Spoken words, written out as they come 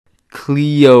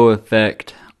CLEO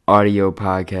EFFECT audio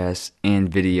podcast and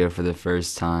video for the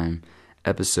first time.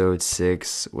 Episode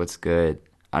 6. What's good?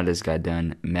 I just got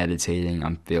done meditating.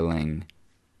 I'm feeling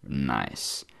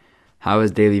nice. How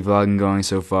is daily vlogging going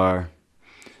so far?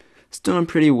 It's doing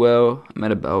pretty well. I'm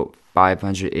at about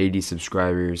 580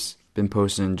 subscribers. Been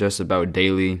posting just about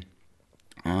daily.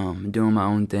 Doing my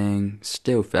own thing.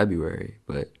 Still February,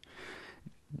 but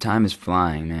time is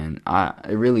flying, man.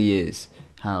 It really is.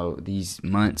 How these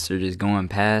months are just going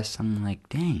past. I'm like,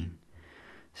 dang,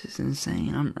 this is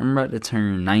insane. I'm about to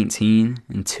turn 19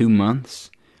 in 2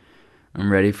 months.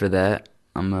 I'm ready for that.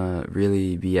 I'm gonna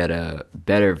really be at a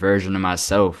better version of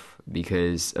myself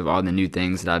because of all the new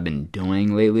things that I've been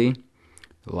doing lately,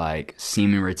 like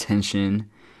semen retention.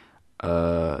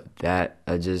 That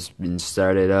I just been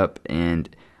started up, and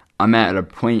I'm at a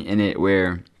point in it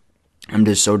where I'm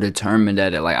just so determined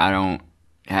at it. Like, I don't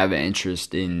have an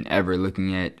interest in ever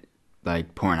looking at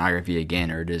like pornography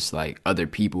again, or just like other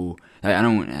people. Like, I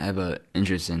don't have an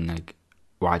interest in like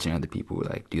watching other people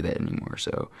like do that anymore.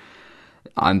 So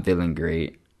I'm feeling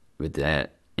great with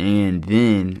that. And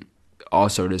then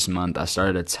also this month I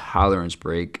started a tolerance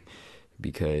break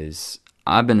because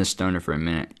I've been a stoner for a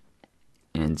minute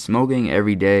and smoking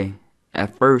every day.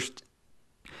 At first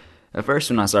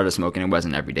when I started smoking, it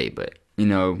wasn't every day, but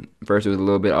first it was a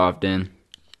little bit often.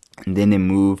 And then it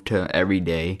moved to every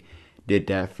day. Did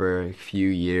that for a few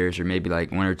years, or maybe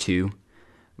like 1 or 2.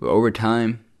 But over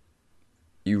time,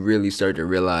 you really start to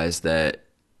realize that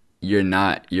you're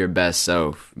not your best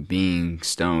self being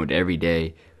stoned every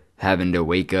day, having to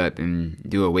wake up and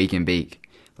do a wake and bake.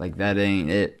 Like, that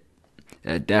ain't it.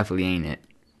 That definitely ain't it.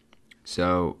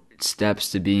 So,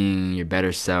 steps to being your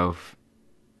better self.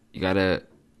 You gotta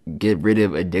get rid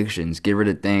of addictions. Get rid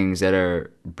of things that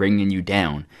are bringing you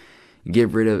down. Get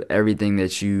rid of everything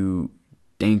that you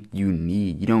think you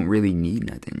need. You don't really need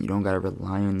nothing. You don't gotta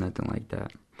rely on nothing like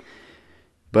that.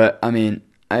 But, I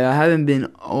haven't been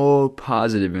all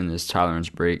positive in this tolerance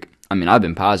break. I've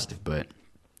been positive, but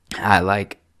I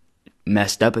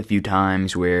messed up a few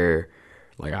times where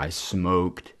I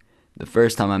smoked. The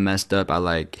first time I messed up,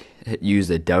 I used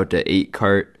a Delta 8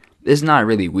 cart. It's not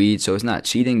really weed, so it's not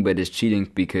cheating, but it's cheating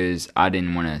because I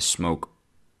didn't want to smoke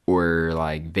or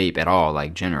vape at all,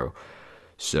 general.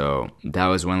 So that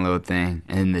was one little thing.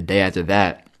 And then the day after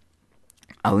that,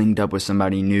 I linked up with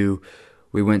somebody new.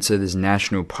 We went to this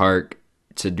national park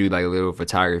to do a little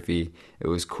photography. It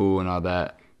was cool and all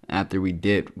that. After we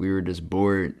dipped, we were just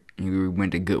bored. We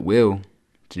went to Goodwill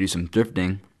to do some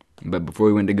thrifting. But before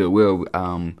we went to Goodwill,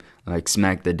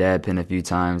 smacked the dad pen a few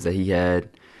times that he had.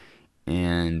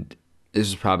 And this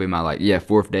was probably my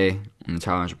 4th day on the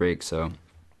tolerance break. So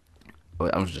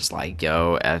I was just like,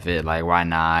 yo, F it, why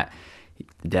not?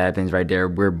 The dad pen's right there,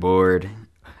 we're bored.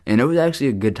 And it was actually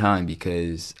a good time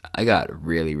because I got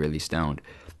really, really stoned.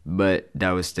 But that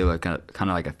was still kind of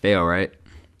like a fail, right?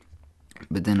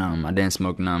 But then I didn't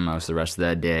smoke none else the rest of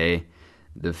that day.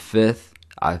 The 5th,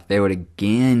 I failed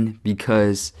again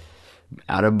because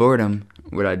out of boredom,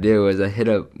 what I did was I hit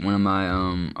up one of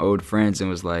my old friends and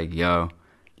was like, yo,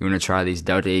 you want to try these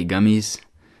Delta 8 gummies?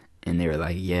 And they were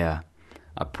like, yeah.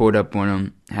 I pulled up on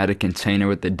them, had a container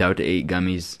with the Delta 8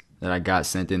 gummies that I got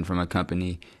sent in from a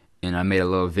company, and I made a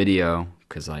little video,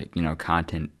 because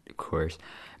content, of course.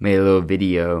 Made a little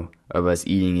video of us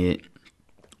eating it.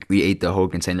 We ate the whole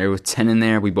container. There was 10 in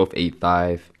there. We both ate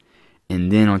 5.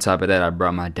 And then on top of that, I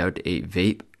brought my Delta 8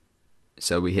 vape.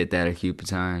 So we hit that a few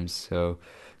times. So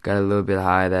got a little bit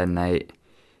high that night.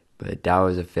 But that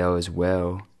was a fail as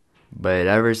well. But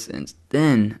ever since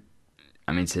then,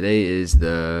 today is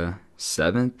the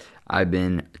 7th. I've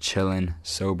been chilling,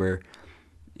 sober.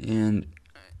 And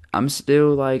I'm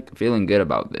still feeling good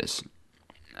about this.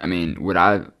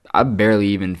 I barely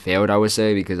even failed, I would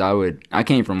say, because I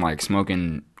came from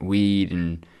smoking weed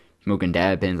and smoking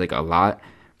dab pens a lot.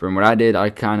 From what I did,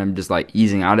 I kind of just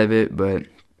easing out of it, but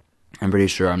I'm pretty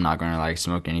sure I'm not going to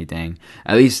smoke anything.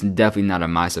 At least definitely not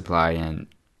on my supply, and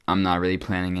I'm not really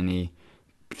planning any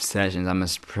sessions. I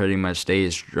must pretty much stay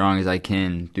as strong as I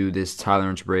can through this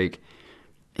tolerance break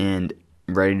and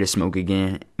ready to smoke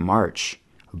again in March.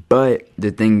 But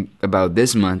the thing about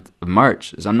this month of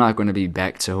March is I'm not going to be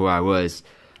back to who I was.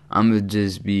 I'm going to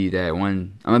just be that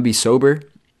one. I'm going to be sober,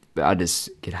 but I just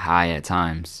get high at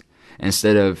times.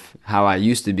 Instead of how I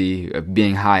used to be, of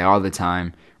being high all the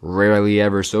time, rarely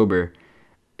ever sober,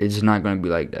 it's just not going to be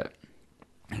like that.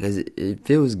 Because it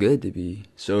feels good to be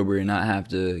sober and not have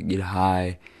to get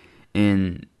high.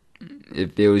 And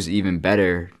it feels even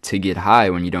better to get high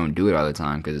when you don't do it all the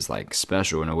time, because it's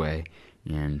special in a way.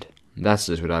 And that's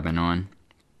just what I've been on.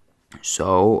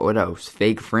 So, what else?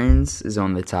 Fake friends is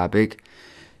on the topic.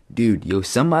 dude, yo,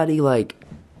 somebody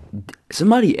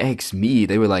asked me.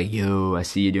 They were like, "Yo, I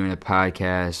see you doing a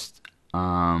podcast.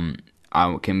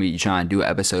 Can we try and do an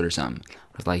episode or something?"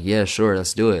 I was like, "Yeah, sure,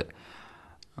 let's do it."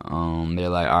 They're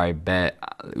like, "All right, bet.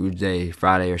 Which day,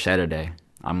 Friday or Saturday?"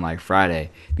 I'm like, "Friday,"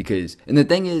 and the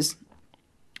thing is,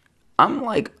 I'm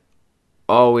like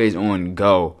always on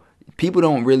go. People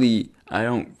don't really, I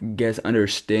don't guess,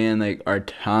 understand like our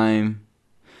time,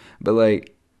 but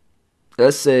like,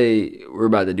 let's say we're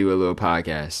about to do a little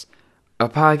podcast. A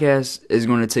podcast is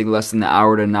going to take less than an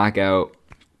hour to knock out.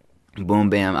 Boom,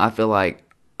 bam. I feel like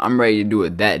I'm ready to do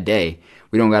it that day.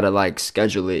 We don't got to like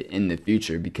schedule it in the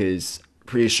future because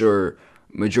pretty sure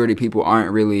majority of people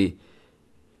aren't really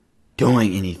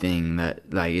doing anything that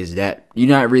like is that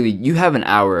you have an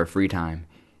hour of free time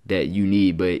that you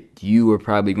need, but you are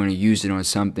probably going to use it on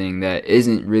something that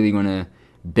isn't really going to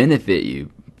benefit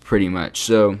you pretty much.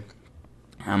 So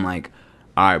I'm like,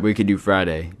 all right, we could do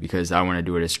Friday because I want to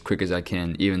do it as quick as I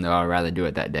can, even though I'd rather do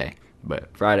it that day.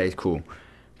 But Friday's cool.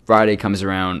 Friday comes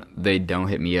around, they don't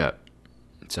hit me up.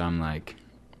 So I'm like,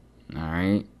 all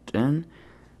right, then.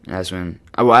 That's when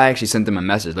I actually sent them a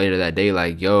message later that day,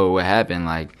 like, yo, what happened?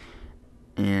 Like,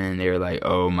 and they were like,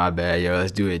 oh, my bad, yo,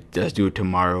 let's do it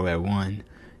tomorrow at 1.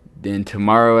 Then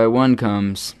tomorrow at 1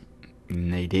 comes,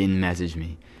 and they didn't message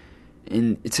me.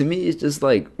 And to me, it's just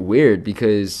like weird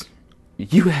because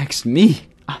you asked me.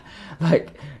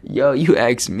 Like, yo, you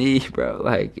asked me, bro.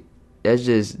 Like, that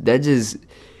just,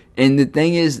 and the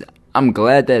thing is, I'm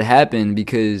glad that happened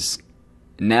because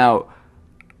now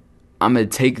I'm going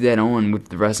to take that on with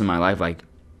the rest of my life. Like,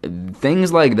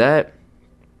 things like that,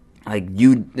 like,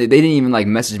 they didn't even, like,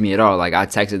 message me at all. Like, I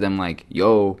texted them, like,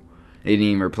 yo, they didn't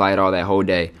even reply at all that whole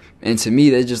day. And to me,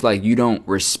 that's just, like, you don't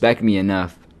respect me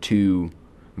enough to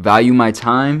value my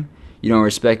time. You don't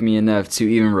respect me enough to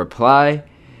even reply.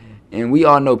 And we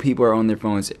all know people are on their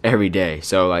phones every day.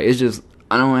 So, like, it's just,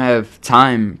 I don't have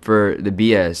time for the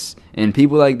BS. And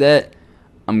people like that,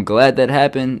 I'm glad that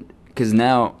happened because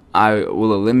now I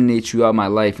will eliminate you out of my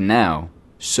life now.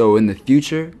 So in the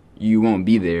future, you won't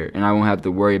be there and I won't have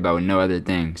to worry about no other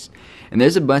things. And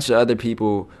there's a bunch of other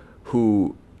people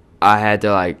who I had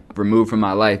to like remove from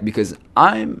my life because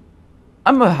I'm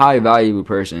a high value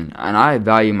person and I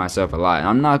value myself a lot. And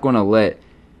I'm not going to let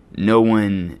no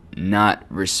one not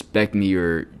respect me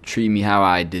or treat me how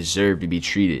I deserve to be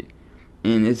treated.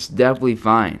 And it's definitely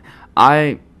fine.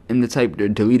 I am the type to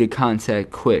delete a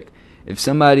contact quick. If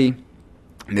somebody,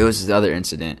 there was this other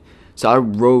incident. So I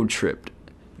road tripped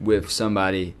with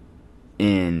somebody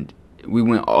and we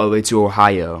went all the way to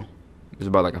Ohio. It was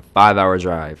about like a 5-hour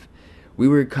drive. We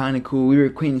were kind of cool. We were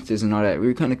acquaintances and all that. We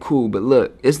were kind of cool. But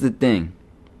look, it's the thing.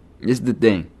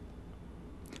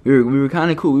 We were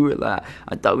kind of cool. We were like,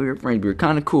 I thought we were friends. We were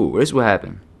kind of cool. This is what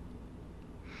happened.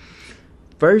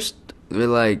 First, we're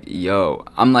like, yo.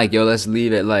 I'm like, yo, let's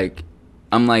leave it. Like,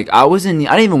 I'm like, I didn't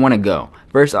even want to go.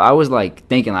 First, I was like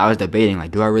thinking, I was debating,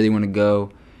 like, do I really want to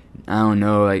go? I don't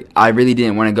know. Like, I really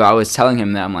didn't want to go. I was telling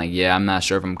him that. I'm like, yeah, I'm not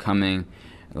sure if I'm coming,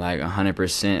 like,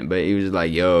 100%. But he was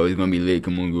like, yo, it's going to be late.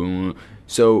 Come on, go on.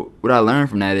 So, what I learned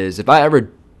from that is, if I ever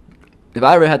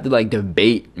had to, like,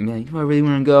 debate, and be like, do I really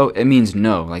want to go? It means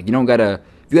no. Like, you gotta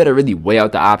really weigh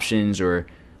out the options or,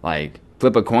 like,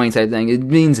 flip a coin type thing. It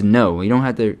means no. You don't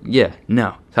have to,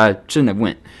 no. So, I shouldn't have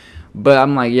went. But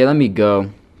I'm like, yeah, let me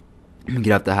go. Let me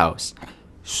get out the house.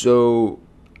 So,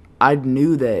 I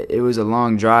knew that it was a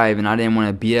long drive and I didn't want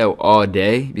to be out all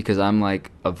day because I'm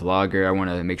like a vlogger. I want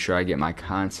to make sure I get my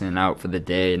content out for the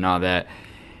day and all that.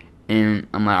 And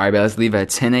I'm like, all right, let's leave at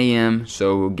 10 a.m.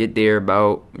 So we'll get there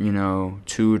about,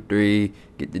 2 or 3.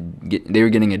 They were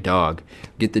getting a dog.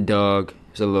 Get the dog.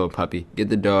 It's a little puppy. Get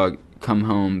the dog. Come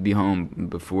home. Be home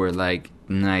before like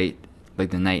night,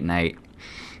 like the night.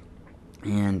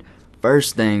 And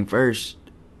first thing first,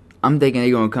 I'm thinking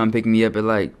they're going to come pick me up at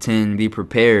like 10, be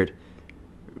prepared.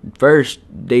 First,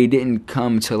 they didn't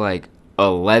come to like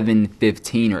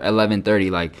 11:15 or 11:30.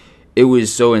 Like, it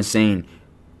was so insane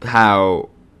how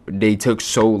they took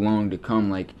so long to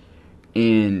come. Like,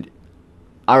 and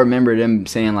I remember them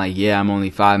saying like, yeah, I'm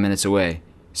only 5 minutes away.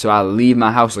 So I leave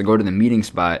my house to go to the meeting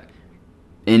spot.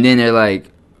 And then they're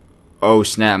like, oh,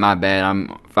 snap, my bad.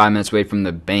 I'm 5 minutes away from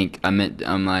the bank.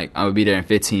 I'm like, I will be there in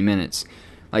 15 minutes.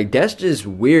 Like, that's just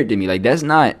weird to me. Like, that's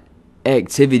not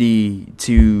activity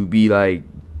to be like,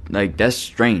 that's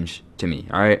strange to me,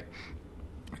 all right?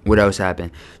 What else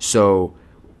happened? So,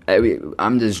 I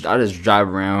just drive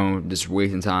around, just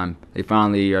wasting time. They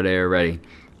finally are there ready.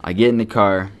 I get in the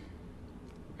car,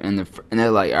 and they're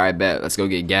like, all right, bet, let's go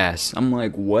get gas. I'm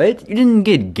like, what? You didn't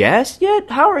get gas yet?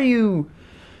 How are you?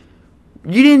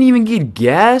 You didn't even get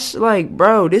gas? Like,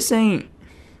 bro, this ain't...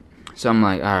 So I'm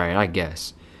like, all right, I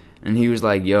guess. And he was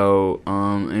like, yo,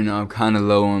 I'm kind of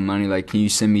low on money. Like, can you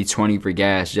send me 20 for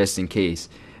gas just in case?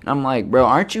 And I'm like, bro,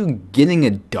 aren't you getting a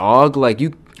dog? Like,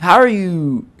 how are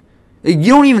you? Like,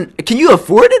 you don't even. Can you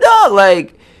afford a dog?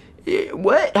 Like,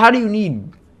 what? How do you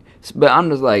need? But I'm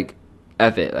just like,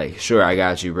 F it. Like, sure, I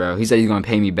got you, bro. He said he's gonna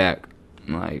pay me back,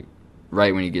 like,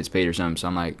 right when he gets paid or something. So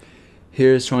I'm like,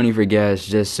 here's 20 for gas,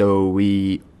 just so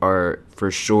we are for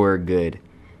sure good.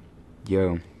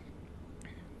 Yo,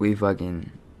 we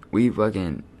fucking. What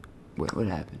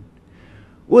happened?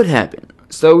 What happened?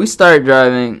 So we started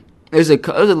driving. There's a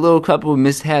little couple of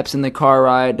mishaps in the car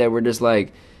ride that were just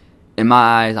like, in my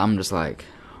eyes, I'm just like,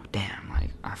 damn, like,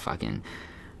 I'm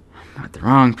with the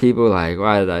wrong people. Like,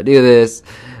 why did I do this?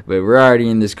 But we're already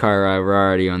in this car ride. We're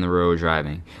already on the road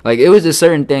driving. Like, it was just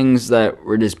certain things that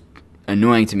were just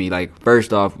annoying to me. Like,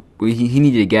 first off, he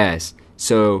needed gas.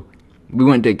 So we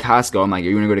went to Costco. I'm like, are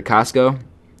you going to go to Costco?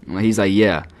 He's like,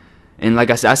 yeah. And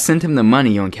like I said, I sent him the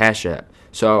money on Cash App.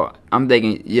 So I'm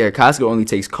thinking, yeah, Costco only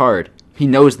takes card. He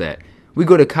knows that. We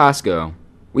go to Costco.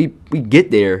 We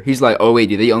get there. He's like, oh, wait,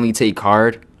 do they only take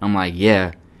card? I'm like,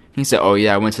 yeah. He said, oh,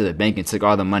 yeah, I went to the bank and took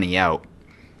all the money out.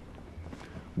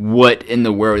 What in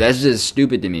the world? That's just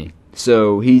stupid to me.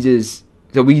 So we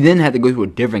then had to go to a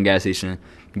different gas station,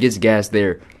 gets gas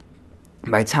there.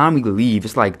 By the time we leave,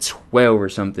 it's like 12 or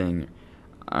something.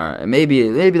 Maybe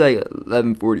like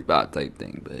 11:45 type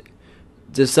thing, but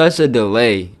just such a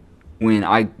delay when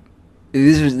and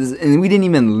we didn't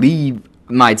even leave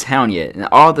my town yet, and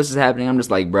all this is happening. I'm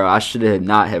just like, bro, I should have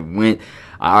not have went.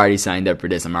 I already signed up for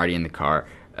this. I'm already in the car.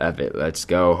 F it, let's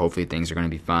go. Hopefully things are gonna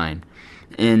be fine.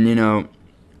 And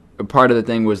a part of the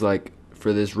thing was like,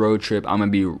 for this road trip, I'm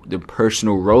gonna be the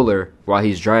personal roller while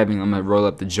he's driving. I'm gonna roll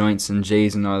up the joints and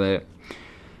J's and all that.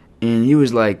 And he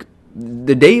was like,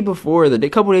 couple days before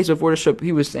the trip,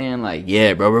 he was saying like,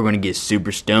 yeah, bro, we're gonna get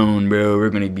super stoned, bro. We're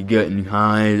gonna be getting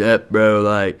high up, bro.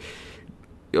 Like,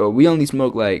 yo, we only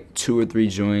smoked like 2 or 3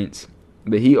 joints,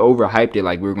 but he overhyped it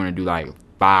like we were gonna do like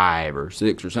 5 or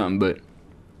 6 or something. But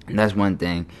that's one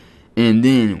thing. And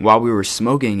then while we were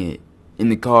smoking it in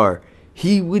the car,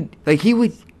 we'd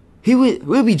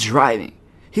be driving.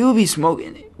 He would be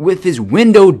smoking it with his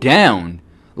window down.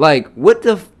 Like,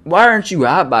 why aren't you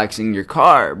hotboxing your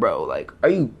car, bro? Like,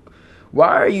 why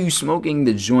are you smoking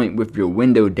the joint with your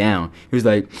window down? He was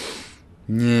like,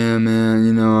 yeah,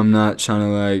 man, I'm not trying to,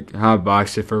 like,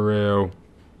 hotbox it for real.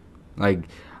 Like,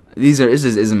 this just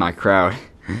isn't my crowd.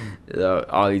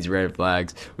 All these red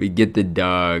flags. We get the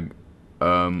dog.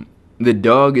 The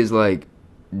dog is, like,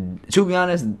 to be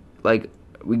honest, like,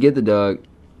 we get the dog.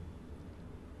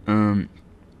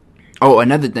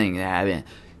 Another thing that happened.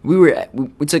 We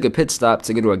took a pit stop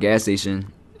to go to a gas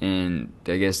station, and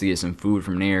I guess to get some food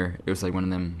from there. It was like one of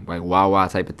them like Wawa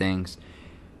type of things.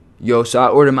 Yo, so I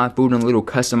ordered my food on a little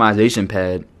customization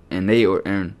pad, and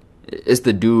it's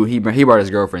the dude. He brought his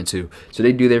girlfriend too, so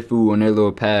they do their food on their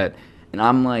little pad. And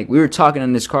I'm like, we were talking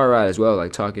on this car ride as well,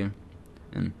 like talking,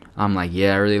 and I'm like,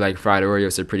 yeah, I really like fried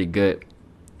Oreos. They're pretty good.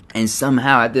 And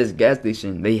somehow at this gas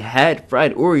station, they had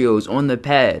fried Oreos on the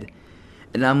pad.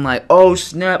 And I'm like, oh,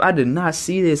 snap, I did not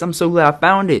see this. I'm so glad I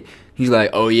found it. He's like,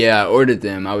 oh, yeah, I ordered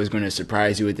them. I was going to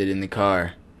surprise you with it in the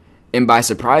car. And by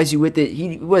surprise you with it,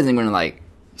 he wasn't going to, like,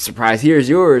 surprise, here's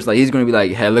yours. Like, he's going to be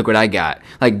like, hey, look what I got.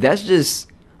 Like, that's just,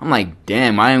 I'm like,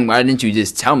 damn, why didn't you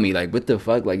just tell me? Like, what the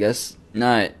fuck? Like, that's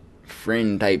not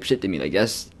friend type shit to me. Like,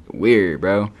 that's weird,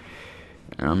 bro.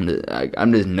 And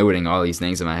I'm just noting all these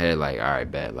things in my head. Like, all right,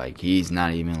 bet. Like, he's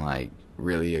not even, like,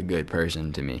 really a good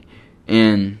person to me.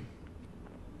 And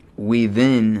we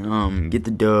then get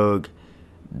the dog.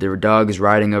 The dog is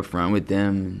riding up front with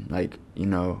them, like,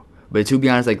 But to be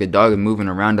honest, like, the dog is moving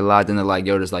around a lot. Then they're like,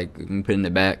 yo, just, like, put it in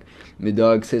the back. The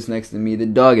dog sits next to me. The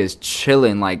dog is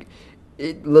chilling. Like,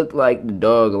 it looked like the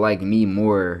dog liked me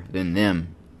more than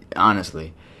them,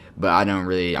 honestly. But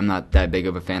I'm not that big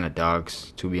of a fan of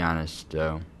dogs, to be honest.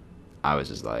 So I was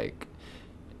just, like,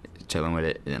 chilling with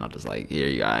it. And then I'm just like, here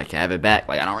you go, I can have it back.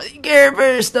 Like, I don't really care for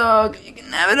this dog. You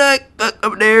can have it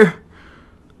up there.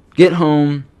 Get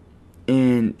home,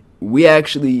 and we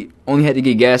actually only had to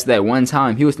get gas that one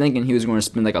time. He was thinking he was going to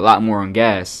spend like a lot more on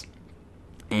gas,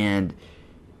 and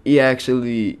we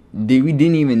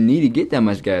didn't even need to get that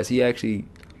much gas. He actually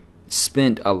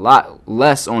spent a lot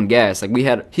less on gas. Like,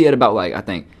 he had about, like, I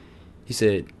think he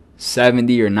said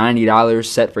 $70 or $90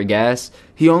 set for gas.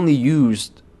 He only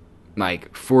used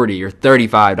like $40 or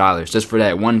 $35 just for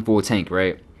that one full tank,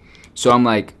 right? So I'm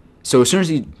like, so as soon as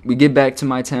we get back to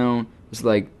my town, it's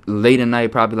like late at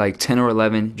night, probably like 10 or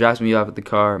 11, drops me off at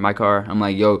my car. I'm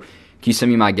like, yo, can you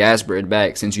send me my gas bread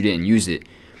back since you didn't use it?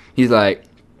 He's like,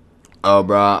 oh,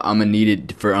 bro, I'm gonna need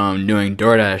it for doing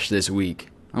DoorDash this week.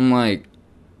 I'm like,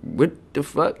 what the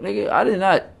fuck, nigga? I did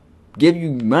not give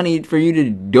you money for you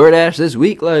to DoorDash this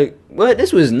week. Like, what?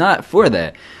 This was not for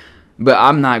that. But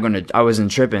I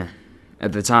wasn't tripping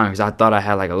at the time because I thought I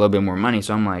had like a little bit more money.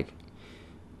 So I'm like,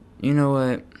 you know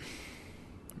what?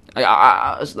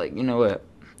 I was like, you know what?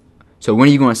 So when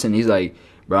are you going to send it? He's like,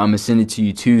 bro, I'm going to send it to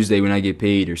you Tuesday when I get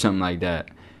paid or something like that.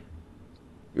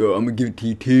 Yo, I'm going to give it to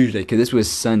you Tuesday because this was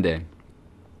Sunday.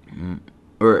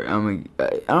 Or I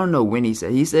don't know when he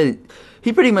said.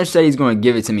 He pretty much said he's going to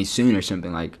give it to me soon or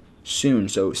something, like soon.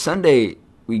 So Sunday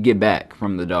we get back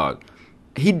from the dog.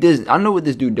 I know what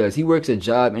this dude does. He works a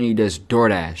job and he does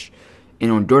DoorDash.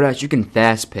 And on DoorDash you can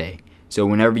fast pay. So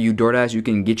whenever you DoorDash, you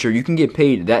can get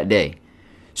paid that day.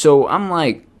 So I'm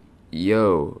like,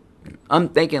 yo, I'm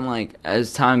thinking like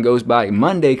as time goes by,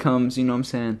 Monday comes, you know what I'm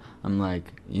saying? I'm like,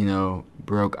 you know,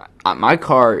 bro, my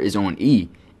car is on E.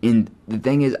 And the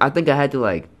thing is, I think I had to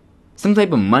like some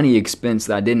type of money expense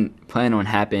that I didn't plan on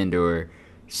happened or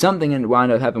something and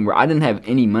wound up happening where I didn't have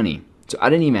any money. So I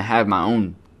didn't even have my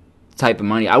own type of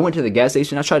money. I went to the gas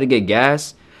station. I tried to get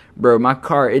gas. Bro, my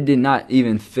car, it did not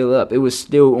even fill up. It was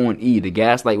still on E. The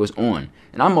gas light was on.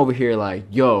 And I'm over here like,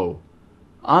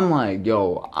 I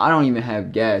don't even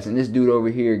have gas. And this dude over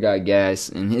here got gas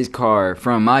in his car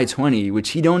from my 20,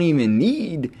 which he don't even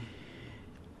need.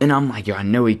 And I'm like, yo, I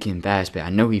know he can fast pay. I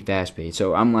know he fast paid.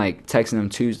 So I'm like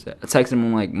texting him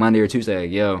on like Monday or Tuesday,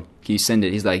 like, yo, can you send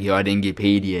it? He's like, yo, I didn't get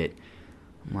paid yet.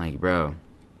 I'm like, bro,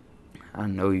 I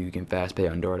know you can fast pay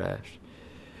on DoorDash.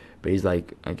 But he's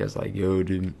like, I guess like, yo,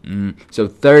 dude. So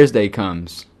Thursday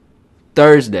comes.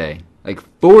 Like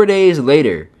 4 days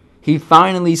later, he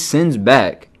finally sends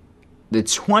back the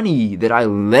 20 that I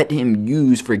let him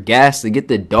use for gas to get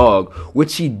the dog,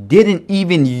 which he didn't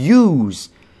even use.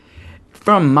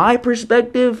 From my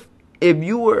perspective, if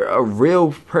you were a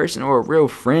real person or a real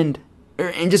friend,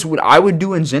 and just what I would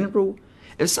do in general,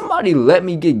 if somebody let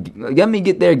me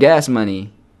get their gas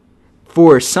money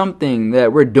for something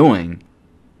that we're doing,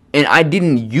 and I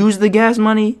didn't use the gas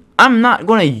money, I'm not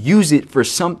going to use it for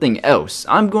something else.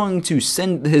 I'm going to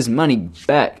send his money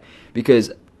back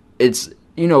because it's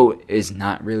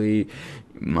not really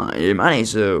my money.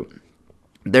 So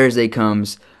Thursday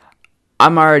comes,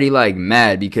 I'm already like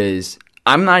mad because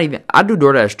I do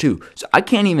DoorDash too. So I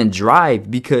can't even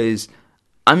drive because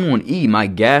I'm on E. My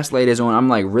gas light is on. I'm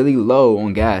like really low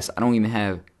on gas. I don't even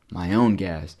have my own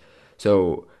gas.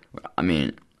 So, I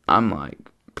mean, I'm like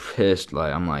pissed.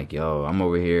 Like, I'm like, yo, I'm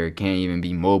over here. Can't even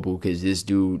be mobile because this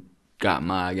dude got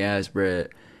my gas bread.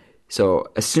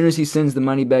 So as soon as he sends the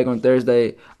money back on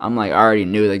Thursday, I'm like, I already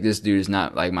knew like this dude is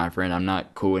not like my friend. I'm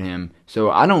not cool with him.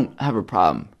 So I don't have a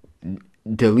problem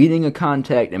deleting a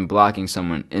contact and blocking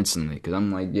someone instantly because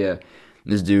I'm like, yeah,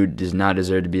 this dude does not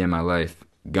deserve to be in my life.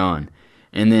 Gone.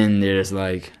 And then they're just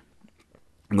like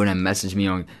gonna message me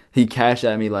on. He cashed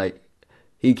at me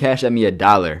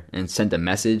 $1 and sent a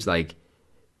message like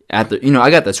after I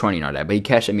got the 20 and all that, but he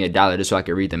cashed at me $1 just so I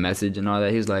could read the message and all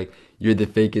that. He was like, "You're the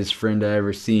fakest friend I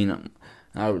ever seen."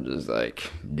 I was just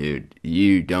like, dude,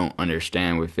 you don't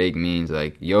understand what fake means.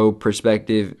 Like, your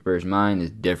perspective versus mine is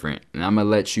different, and I'm gonna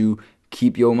let you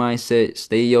keep your mindset,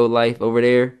 stay your life over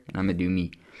there, and I'm gonna do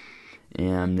me.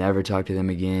 And I'll never talk to them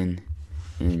again.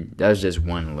 And that was just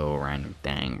one little random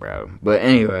thing, bro. But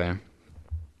anyway,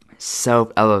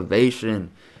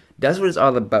 self-elevation. That's what it's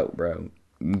all about, bro.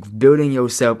 Building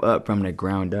yourself up from the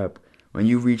ground up. When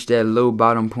you reach that low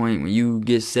bottom point, when you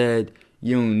get sad,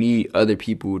 you don't need other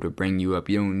people to bring you up.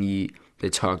 You don't need to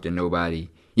talk to nobody.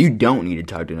 You don't need to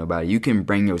talk to nobody. You can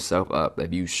bring yourself up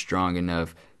if you strong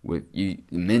enough with you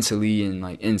mentally and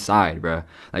like inside, bro.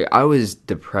 Like, I was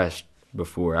depressed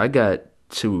before. I got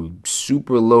to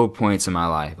super low points in my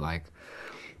life. Like,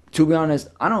 to be honest,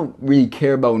 I don't really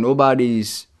care about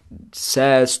nobody's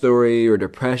sad story or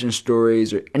depression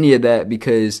stories or any of that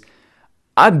because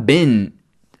I've been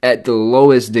at the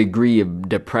lowest degree of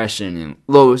depression and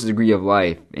lowest degree of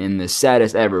life and the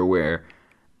saddest ever, where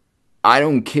I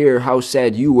don't care how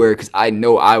sad you were because I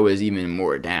know I was even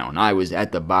more down. I was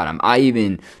at the bottom. I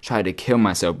even tried to kill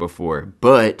myself before,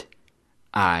 but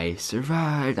I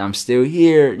survived. I'm still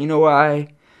here. You know why?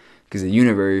 Because the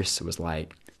universe was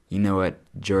like, you know what,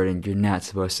 Jordan, you're not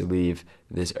supposed to leave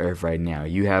this earth right now.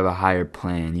 You have a higher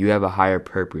plan. You have a higher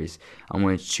purpose. I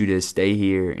want you to stay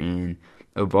here and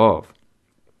evolve.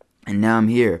 And now I'm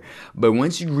here. But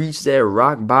once you reach that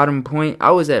rock bottom point,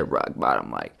 I was at rock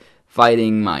bottom, like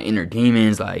fighting my inner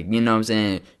demons, like, you know what I'm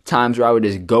saying? Times where I would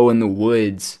just go in the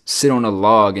woods, sit on a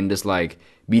log and just like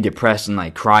be depressed and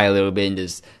like cry a little bit and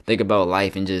just think about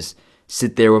life and just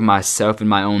sit there with myself and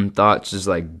my own thoughts, just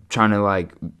like trying to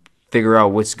like figure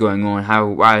out what's going on,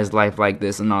 why is life like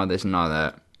this and all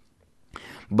that.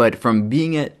 But from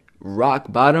being at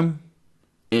rock bottom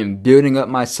and building up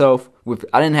myself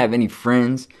I didn't have any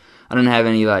friends. I didn't have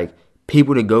any like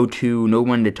people to go to, no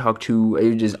one to talk to. It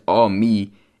was just all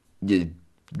me, just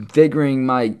figuring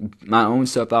my own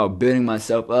stuff out, building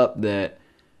myself up, that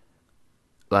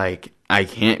like I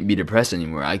can't be depressed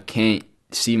anymore. I can't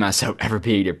see myself ever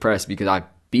being depressed because I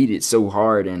beat it so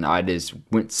hard and I just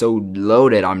went so low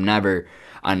that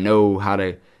I know how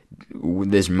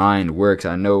this mind works.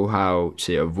 I know how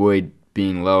to avoid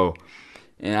being low.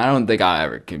 And I don't think I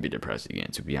ever can be depressed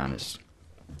again, to be honest.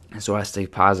 And so I stay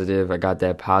positive. I got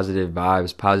that positive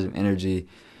vibes, positive energy.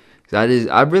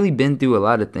 I've really been through a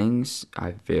lot of things.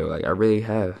 I feel like I really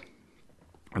have.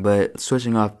 But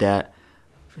switching off that,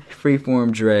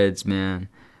 freeform dreads, man.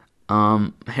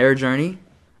 Hair journey.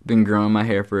 Been growing my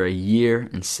hair for 1 year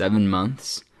and 7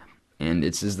 months, and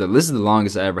this is the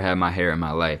longest I ever had my hair in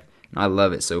my life. And I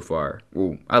love it so far.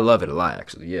 Well, I love it a lot,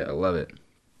 actually. Yeah, I love it.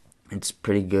 It's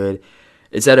pretty good.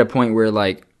 It's at a point where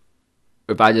like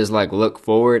if I just like look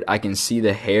forward, I can see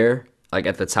the hair like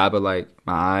at the top of like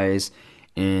my eyes,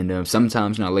 and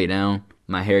sometimes when I lay down,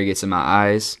 my hair gets in my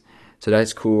eyes, so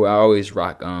that's cool. I always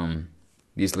rock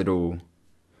these little,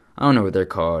 I don't know what they're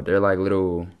called. They're like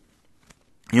little,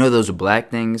 those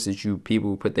black things that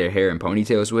people put their hair in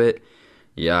ponytails with.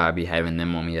 Yeah, I be having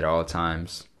them on me at all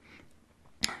times.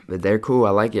 But they're cool.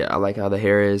 I like it. I like how the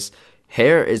hair is.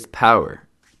 Hair is power.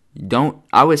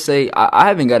 I would say I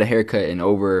haven't got a haircut in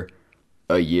over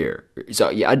a year. So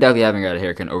yeah, I definitely haven't got a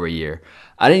haircut in over a year.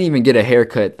 I didn't even get a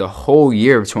haircut the whole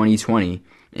year of 2020.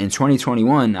 In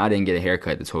 2021, I didn't get a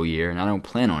haircut this whole year, and I don't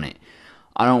plan on it.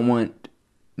 I don't want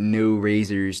no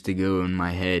razors to go in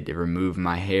my head to remove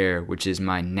my hair, which is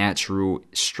my natural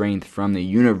strength from the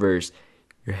universe.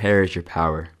 Your hair is your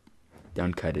power.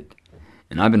 Don't cut it.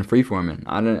 And I've been freeforming.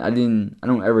 I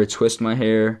don't ever twist my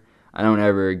hair. I don't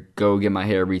ever go get my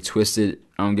hair retwisted.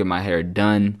 I don't get my hair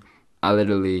done. I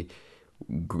literally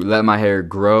let my hair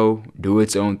grow, do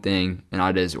its own thing, and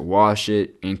I just wash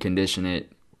it and condition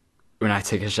it when I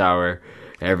take a shower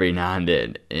every now and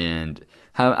then. And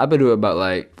I've been doing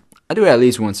I do it at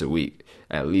least once a week.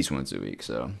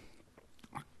 So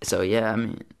yeah, I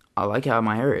mean, I like how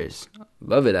my hair is.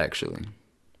 Love it, actually.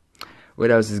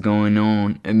 What else is going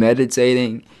on? And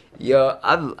meditating. Yo,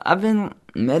 I've been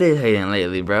meditating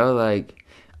lately, bro. Like,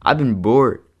 I've been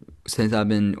bored since I've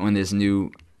been on this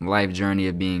new life journey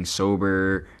of being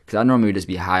sober. Because I normally just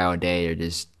be high all day, or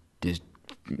just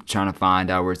trying to find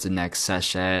out where's the next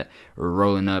sesh at, or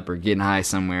rolling up, or getting high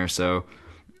somewhere. So,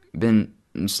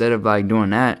 instead of like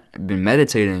doing that, I've been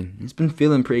meditating. It's been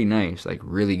feeling pretty nice, like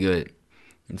really good.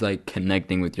 It's like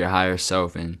connecting with your higher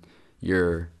self and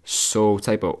your soul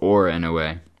type of aura in a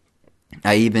way.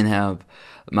 I even have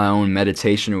my own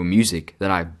meditational music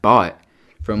that I bought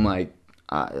from like,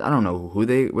 I don't know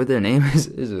what their name is.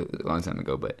 It was a long time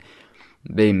ago, but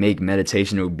they make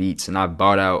meditational beats, and I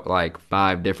bought out like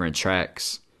 5 different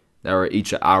tracks that were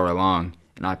each an hour long,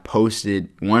 and I posted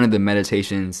one of the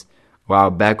meditations a while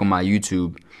back on my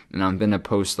YouTube, and I'm gonna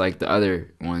post like the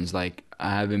other ones. Like,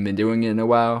 I haven't been doing it in a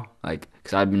while, like,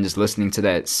 because I've been just listening to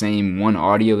that same one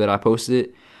audio that I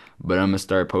posted, but I'm gonna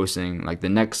start posting like the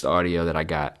next audio that I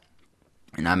got.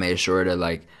 And I made sure that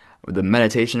like the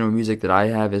meditational music that I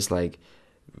have is like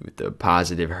with the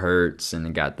positive hertz, and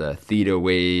it got the theta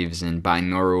waves and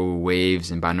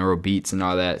binaural beats and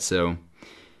all that. So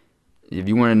if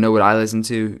you want to know what I listen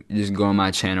to, you just go on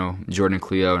my channel,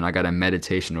 JordanCleo, and I got a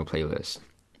meditational playlist,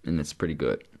 and it's pretty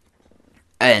good.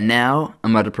 And now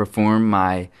I'm about to perform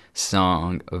my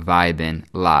song Vibin'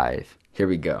 live. Here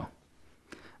we go.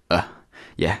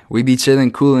 Yeah, we be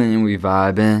chillin', coolin', and we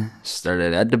vibin'.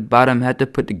 Started at the bottom, had to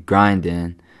put the grind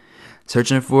in.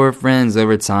 Searching for friends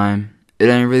over time. It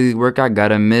ain't really work, I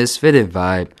got a misfitted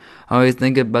vibe. Always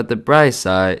think about the bright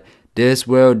side. This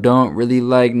world don't really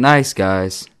like nice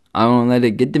guys. I won't let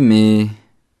it get to me.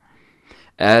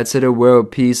 Add to the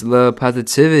world peace, love,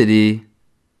 positivity.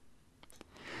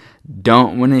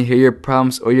 Don't want to hear your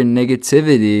problems or your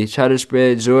negativity. Try to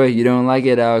spread joy, you don't like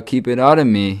it, I'll keep it all to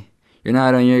me. You're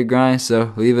not on your grind,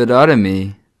 so leave it all to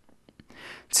me.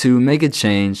 To make a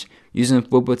change, using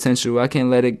full potential, I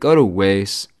can't let it go to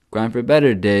waste. Grind for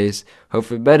better days, hope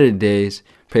for better days,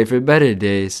 pray for better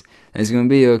days. It's gonna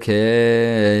be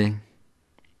okay.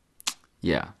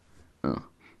 Yeah, that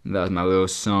was my little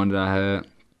song that I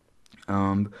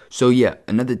had. So yeah,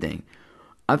 another thing.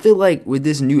 I feel like with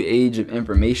this new age of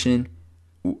information,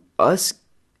 if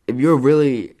you're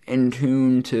really in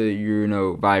tune to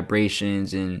your,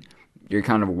 vibrations, and you're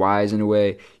kind of wise in a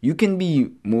way, you can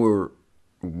be more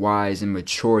wise and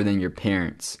mature than your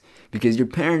parents. because your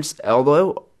parents,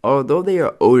 although they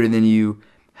are older than you,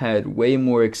 had way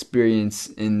more experience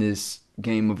in this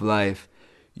game of life.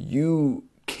 You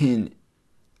can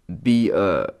be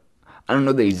I don't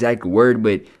know the exact word,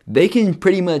 but they can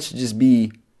pretty much just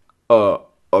be a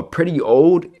pretty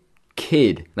old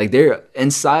kid. Like they're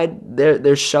inside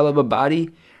their shell of a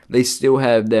body, they still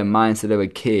have that mindset of a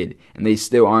kid, and they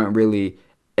still aren't really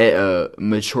at a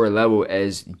mature level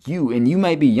as you. And you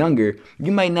might be younger,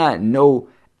 you might not know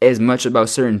as much about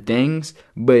certain things,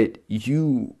 but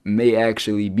you may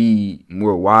actually be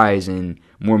more wise and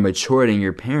more mature than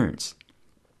your parents.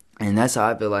 And that's how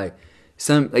I feel like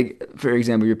for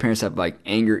example, your parents have like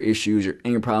anger issues or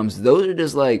anger problems. Those are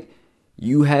just like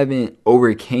you haven't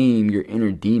overcame your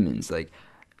inner demons. Like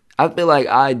I feel like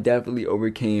I definitely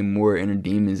overcame more inner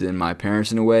demons than my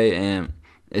parents in a way, and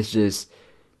it's just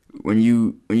when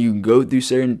you go through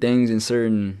certain things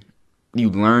and you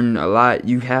learn a lot.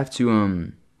 You have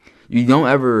to you don't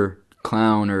ever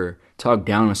clown or talk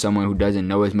down on someone who doesn't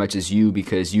know as much as you,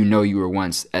 because you know you were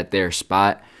once at their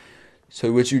spot.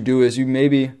 So what you do is I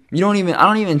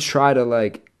don't even try to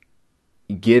like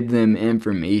give them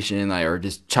information like or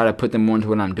just try to put them onto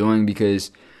what I'm doing, because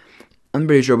I'm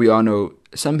pretty sure we all know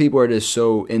some people are just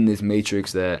so in this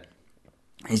matrix that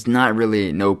it's not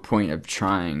really no point of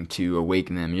trying to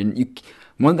awaken them.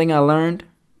 One thing I learned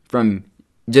from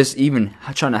just even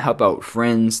trying to help out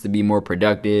friends to be more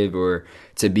productive or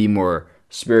to be more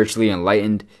spiritually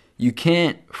enlightened, you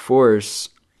can't force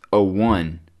a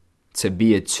 1 to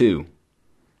be a 2.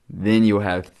 Then you'll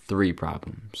have 3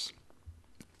 problems.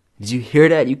 Did you hear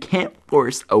that? You can't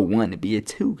force a 1 to be a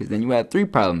 2, because then you have 3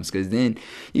 problems. Because then,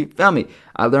 you feel me?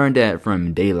 I learned that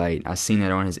from Daylight. I seen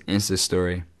that on his Insta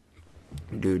story.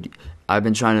 Dude, I've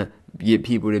been trying to get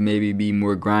people to maybe be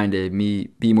more grinded,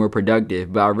 be more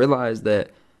productive. But I realized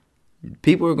that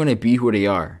people are going to be who they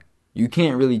are. You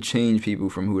can't really change people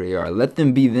from who they are. Let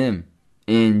them be them.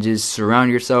 And just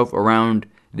surround yourself around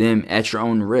them at your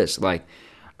own risk. Like,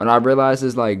 what I realized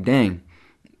is like, dang,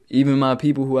 even my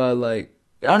people who I like,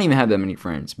 I don't even have that many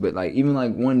friends, but like even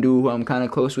like one dude who I'm kind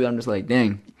of close with, I'm just like,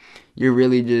 dang, you're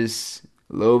really just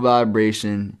low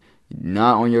vibration,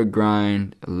 not on your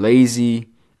grind, lazy,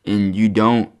 and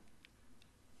you're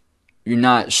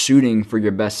not shooting for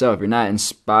your best self. You're not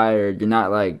inspired. You're not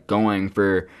like going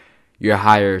for your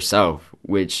higher self,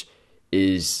 which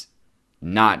is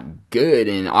not good.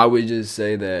 And I would just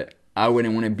say that I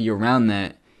wouldn't want to be around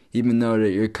that, even though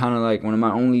that you're kind of like one of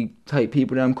my only type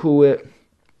people that I'm cool with.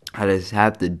 I just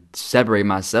have to separate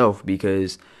myself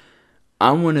because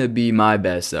I want to be my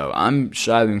best self. I'm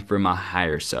striving for my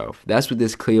higher self. That's what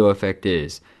this CLEO effect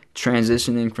is.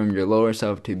 Transitioning from your lower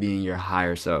self to being your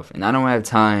higher self. And I don't have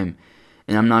time,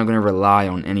 and I'm not going to rely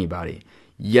on anybody.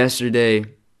 Yesterday,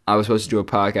 I was supposed to do a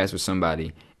podcast with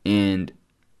somebody, and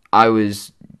I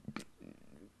was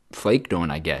flaked on,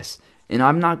 I guess. And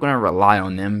I'm not going to rely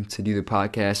on them to do the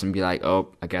podcast and be like,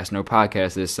 oh, I guess no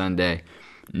podcast this Sunday.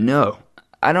 No.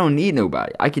 I don't need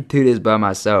nobody. I can do this by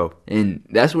myself. And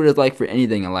that's what it's like for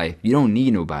anything in life. You don't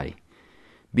need nobody.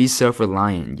 Be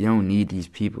self-reliant. You don't need these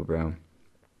people, bro.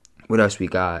 What else we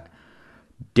got?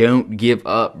 Don't give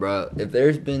up, bro.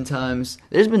 There's been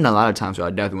a lot of times where I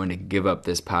definitely want to give up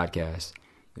this podcast.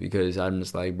 Because I'm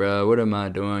just like, bro, what am I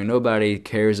doing? Nobody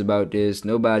cares about this.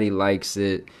 Nobody likes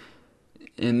it.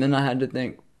 And then I had to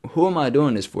think, who am I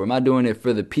doing this for? Am I doing it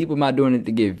for the people? Am I doing it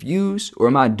to get views? Or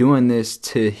am I doing this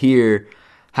to hear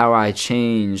how I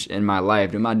change in my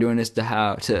life? Am I doing this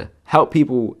to help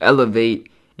people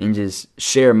elevate and just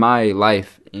share my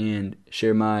life and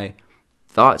share my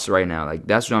thoughts right now? Like,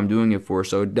 that's what I'm doing it for.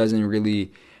 So it doesn't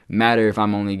really matter if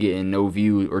I'm only getting no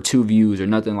views or 2 views or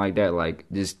nothing like that. Like,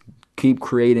 just keep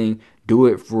creating. Do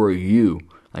it for you.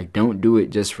 Like, don't do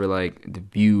it just for like the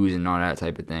views and all that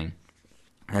type of thing.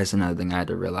 That's another thing I had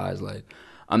to realize. Like,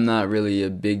 I'm not really a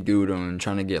big dude on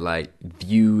trying to get like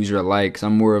views or likes.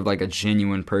 I'm more of like a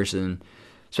genuine person,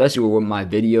 especially with my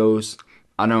videos.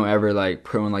 I don't ever like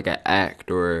put on like an act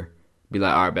or be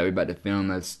like, all right, baby, about to film.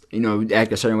 Let's,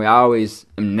 act a certain way. I always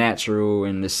am natural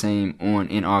and the same on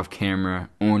and off camera,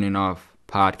 on and off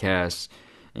podcasts,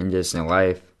 and just in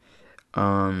life.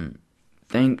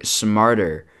 Think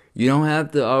smarter. You don't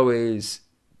have to always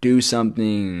do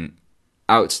something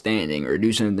outstanding or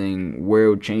do something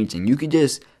world changing. You could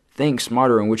just think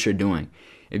smarter on what you're doing.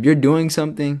 If you're doing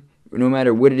something, no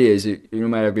matter what it is, no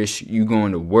matter if it's you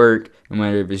going to work, no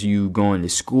matter if it's you going to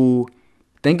school,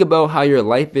 think about how your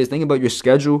life is, think about your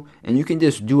schedule, and you can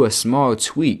just do a small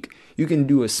tweak. You can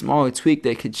do a small tweak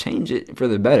that could change it for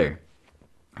the better.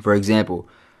 For example,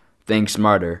 think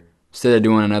smarter. Instead of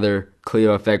doing another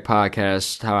CLEO Effect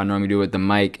podcast, how I normally do with the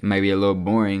mic, it might be a little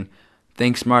boring.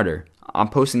 think smarter. I'm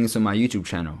posting this on my YouTube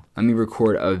channel. Let me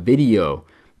record a video.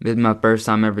 This is my first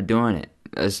time ever doing it.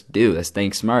 Let's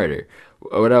think smarter.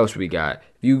 What else we got?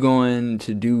 If you going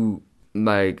to do,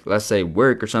 like, let's say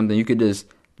work or something, you could just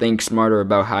think smarter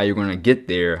about how you're going to get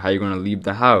there, how you're going to leave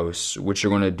the house, what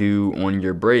you're going to do on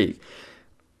your break.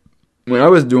 I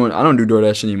don't do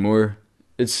DoorDash anymore.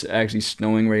 It's actually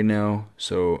snowing right now,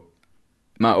 so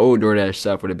my old DoorDash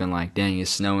stuff would have been like, dang,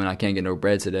 it's snowing, I can't get no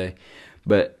bread today.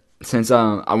 But since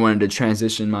I wanted to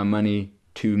transition my money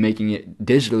to making it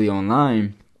digitally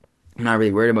online, I'm not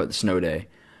really worried about the snow day.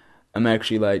 I'm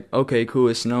actually like, okay, cool,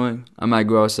 it's snowing. I might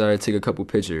go outside and take a couple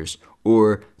pictures.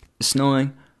 Or, it's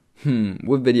snowing,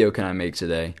 what video can I make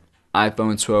today?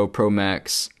 iPhone 12 Pro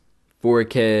Max,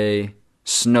 4K,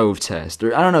 snow test.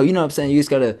 Or, I don't know, you know what I'm saying? You just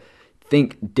gotta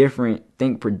think different,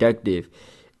 think productive.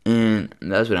 And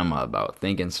that's what I'm all about,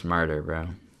 thinking smarter, bro.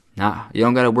 Nah, you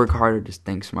don't gotta work harder, just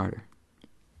think smarter.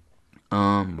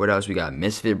 What else we got?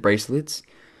 Misfit bracelets.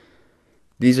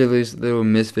 These are these little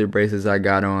Misfit bracelets I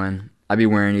got on. I be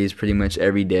wearing these pretty much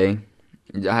every day.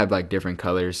 I have like different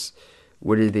colors.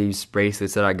 What are these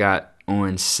bracelets that I got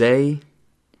on say?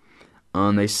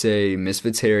 They say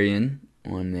Misfitarian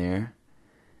on there.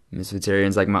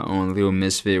 Misfitarian's like my own little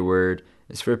misfit word.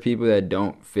 It's for people that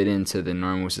don't fit into the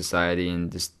normal society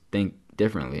and just think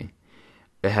differently.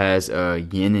 It has a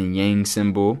yin and yang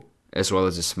symbol as well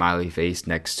as a smiley face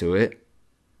next to it.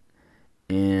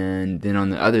 And then on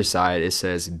the other side, it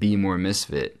says Be More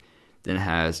Misfit. Then it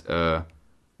has a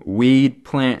weed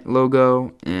plant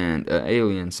logo and an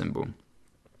alien symbol.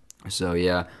 So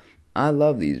yeah, I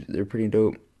love these. They're pretty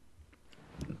dope.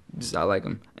 I like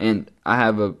them. And I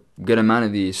have a good amount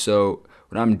of these. So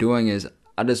what I'm doing is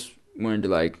I just wanted to,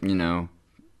 like, you know,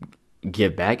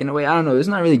 give back in a way. I don't know. It's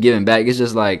not really giving back. It's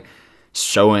just like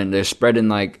they're spreading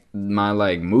like my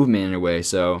like movement in a way.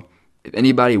 So if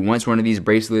anybody wants one of these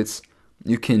bracelets,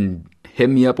 you can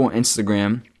hit me up on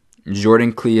Instagram,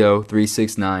 JordanCleo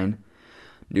 369.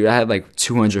 Dude, I have like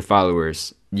 200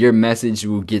 followers. Your message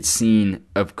will get seen,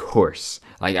 of course.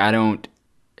 Like,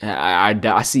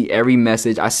 I see every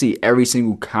message. I see every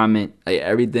single comment, like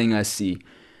everything I see.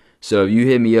 So if you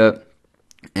hit me up,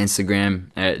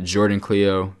 Instagram at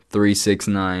JordanCleo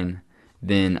 369,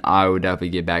 then I would definitely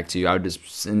get back to you. I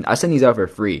send these out for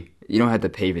free. You don't have to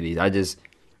pay for these.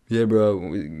 Yeah, bro,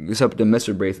 what's up with the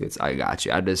Mr. bracelets? I got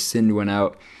you. I just send one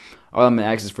out. All I'm gonna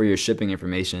ask is for your shipping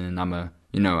information, and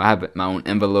I have my own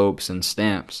envelopes and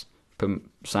stamps.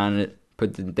 Sign it,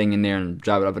 put the thing in there, and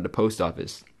drop it off at the post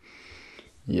office.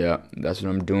 Yeah, that's what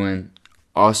I'm doing.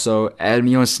 Also, add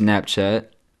me on Snapchat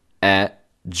at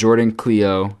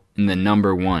JordanCleo and the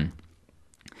number 1.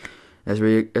 That's where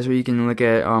you can look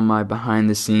at all my behind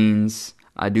the scenes.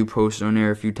 I do post on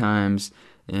there a few times,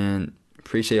 and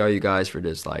appreciate all you guys for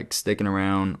just like sticking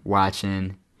around,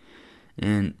 watching.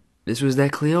 And this was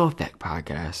that CLEO Effect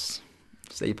podcast.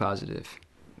 Stay positive.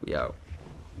 We out.